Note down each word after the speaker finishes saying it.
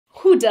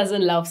who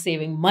doesn't love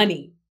saving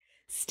money?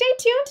 Stay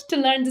tuned to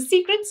learn the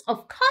secrets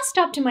of cost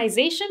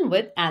optimization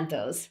with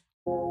Anthos.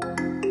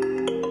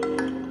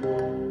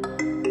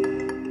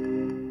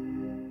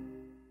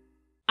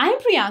 I'm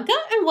Priyanka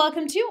and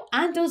welcome to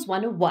Anthos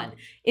 101.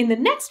 In the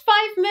next 5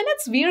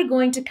 minutes, we are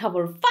going to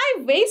cover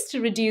 5 ways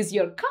to reduce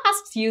your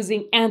costs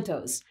using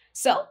Anthos.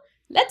 So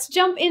let's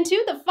jump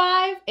into the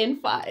 5 in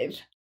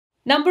 5.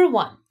 Number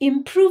 1,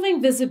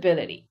 improving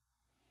visibility.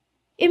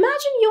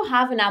 Imagine you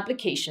have an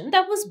application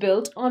that was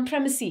built on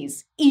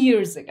premises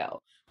years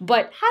ago,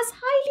 but has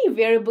highly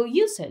variable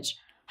usage.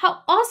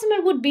 How awesome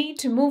it would be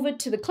to move it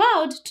to the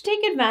cloud to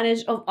take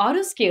advantage of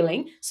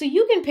auto-scaling so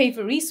you can pay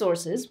for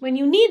resources when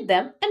you need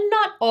them and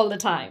not all the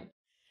time.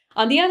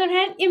 On the other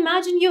hand,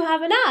 imagine you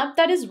have an app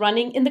that is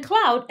running in the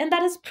cloud and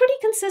that has pretty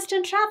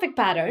consistent traffic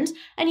patterns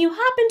and you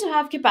happen to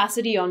have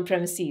capacity on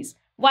premises.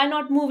 Why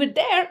not move it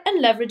there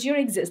and leverage your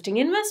existing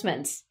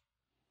investments?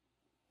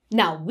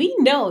 Now, we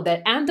know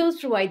that Anthos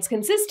provides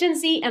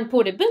consistency and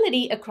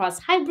portability across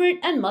hybrid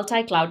and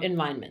multi-cloud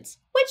environments,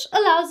 which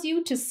allows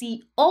you to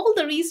see all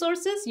the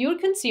resources you're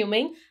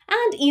consuming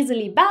and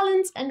easily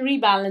balance and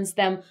rebalance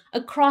them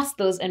across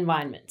those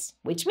environments,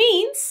 which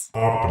means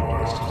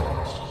optimized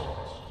costs.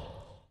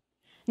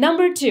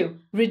 Number 2,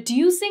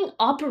 reducing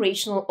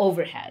operational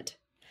overhead.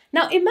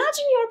 Now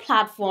imagine your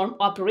platform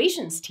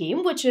operations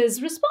team, which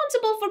is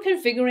responsible for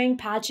configuring,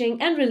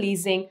 patching, and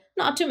releasing,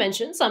 not to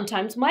mention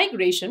sometimes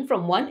migration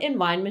from one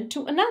environment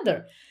to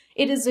another.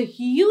 It is a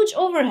huge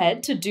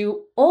overhead to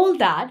do all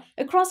that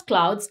across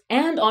clouds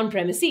and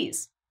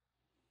on-premises.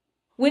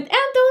 With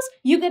Anthos,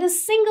 you get a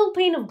single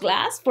pane of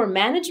glass for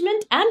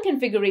management and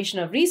configuration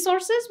of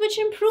resources, which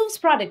improves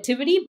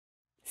productivity.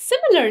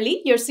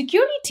 Similarly, your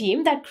security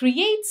team that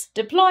creates,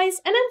 deploys,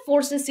 and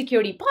enforces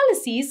security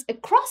policies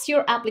across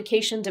your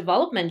application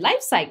development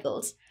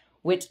lifecycles.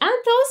 With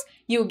Anthos,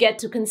 you get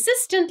to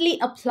consistently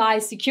apply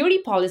security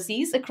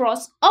policies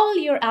across all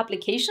your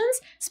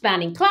applications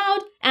spanning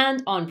cloud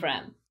and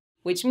on-prem,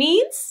 which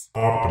means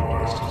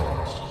optimized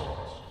costs.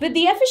 With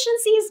the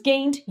efficiencies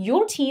gained,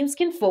 your teams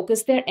can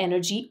focus their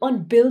energy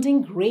on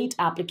building great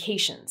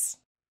applications.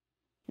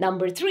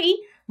 Number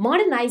 3,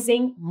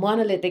 modernizing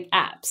monolithic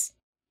apps.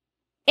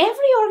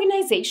 Every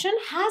organization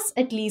has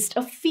at least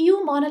a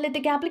few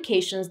monolithic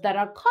applications that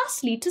are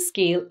costly to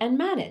scale and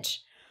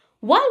manage.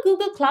 While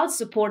Google Cloud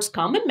supports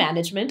common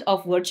management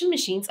of virtual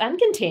machines and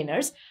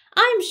containers,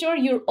 I'm sure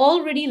you're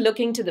already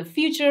looking to the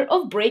future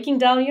of breaking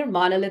down your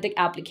monolithic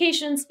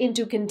applications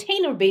into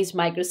container-based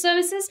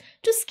microservices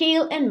to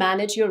scale and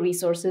manage your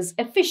resources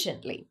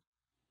efficiently.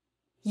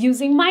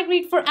 Using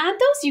Migrate for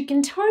Anthos, you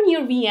can turn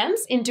your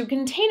VMs into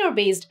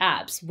container-based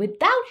apps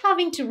without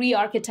having to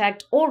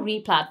re-architect or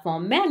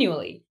re-platform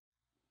manually.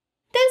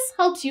 This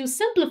helps you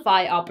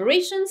simplify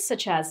operations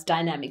such as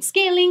dynamic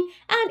scaling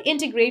and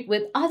integrate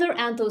with other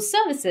Anthos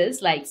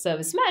services like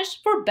Service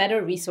Mesh for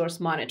better resource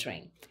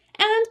monitoring.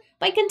 And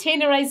by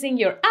containerizing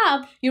your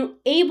app, you're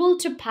able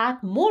to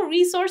pack more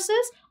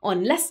resources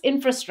on less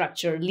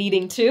infrastructure,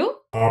 leading to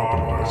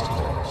optimized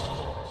costs.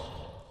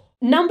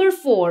 Number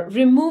 4,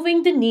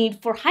 removing the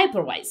need for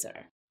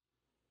hypervisor.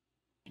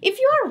 If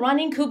you are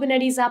running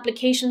Kubernetes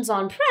applications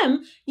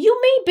on-prem, you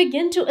may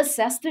begin to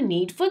assess the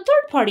need for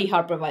third-party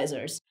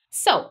hypervisors.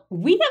 So,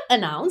 we have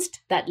announced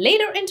that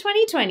later in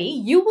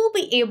 2020, you will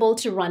be able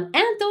to run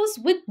Anthos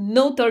with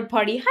no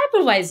third-party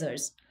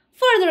hypervisors,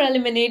 further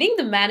eliminating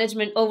the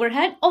management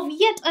overhead of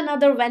yet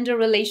another vendor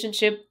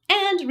relationship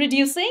and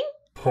reducing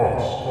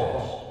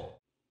costs.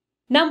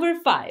 Number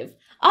 5,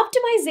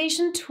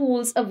 optimization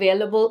tools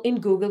available in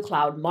Google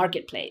Cloud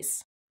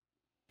Marketplace.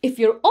 If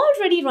you're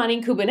already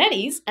running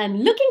Kubernetes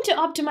and looking to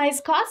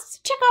optimize costs,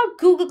 check out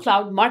Google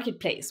Cloud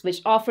Marketplace,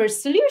 which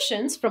offers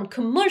solutions from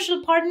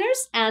commercial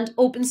partners and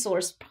open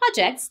source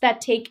projects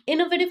that take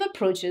innovative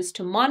approaches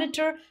to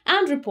monitor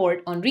and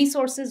report on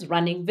resources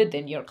running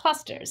within your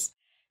clusters.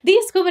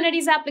 These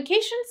Kubernetes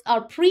applications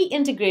are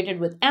pre-integrated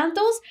with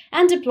Anthos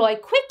and deploy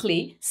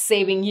quickly,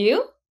 saving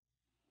you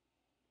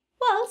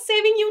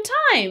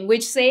time,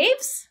 which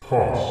saves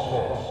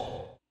costs.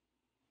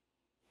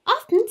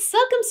 Often,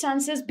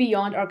 circumstances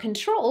beyond our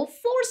control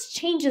force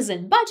changes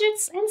in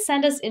budgets and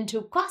send us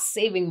into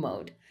cost-saving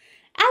mode.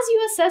 As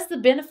you assess the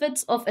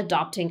benefits of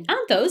adopting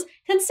Anthos,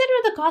 consider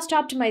the cost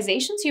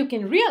optimizations you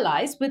can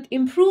realize with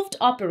improved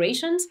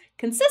operations,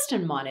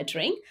 consistent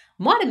monitoring,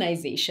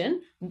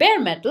 modernization, bare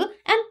metal,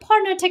 and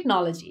partner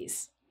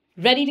technologies.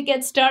 Ready to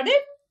get started?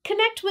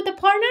 Connect with a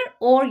partner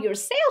or your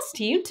sales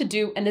team to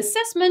do an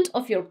assessment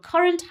of your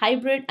current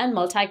hybrid and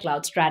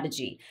multi-cloud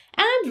strategy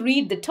and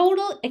read the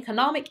Total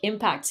Economic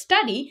Impact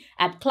Study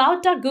at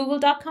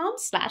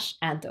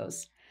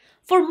cloud.google.com/Anthos.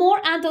 For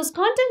more Anthos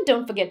content,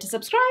 don't forget to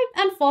subscribe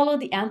and follow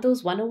the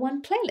Anthos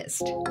 101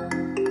 playlist.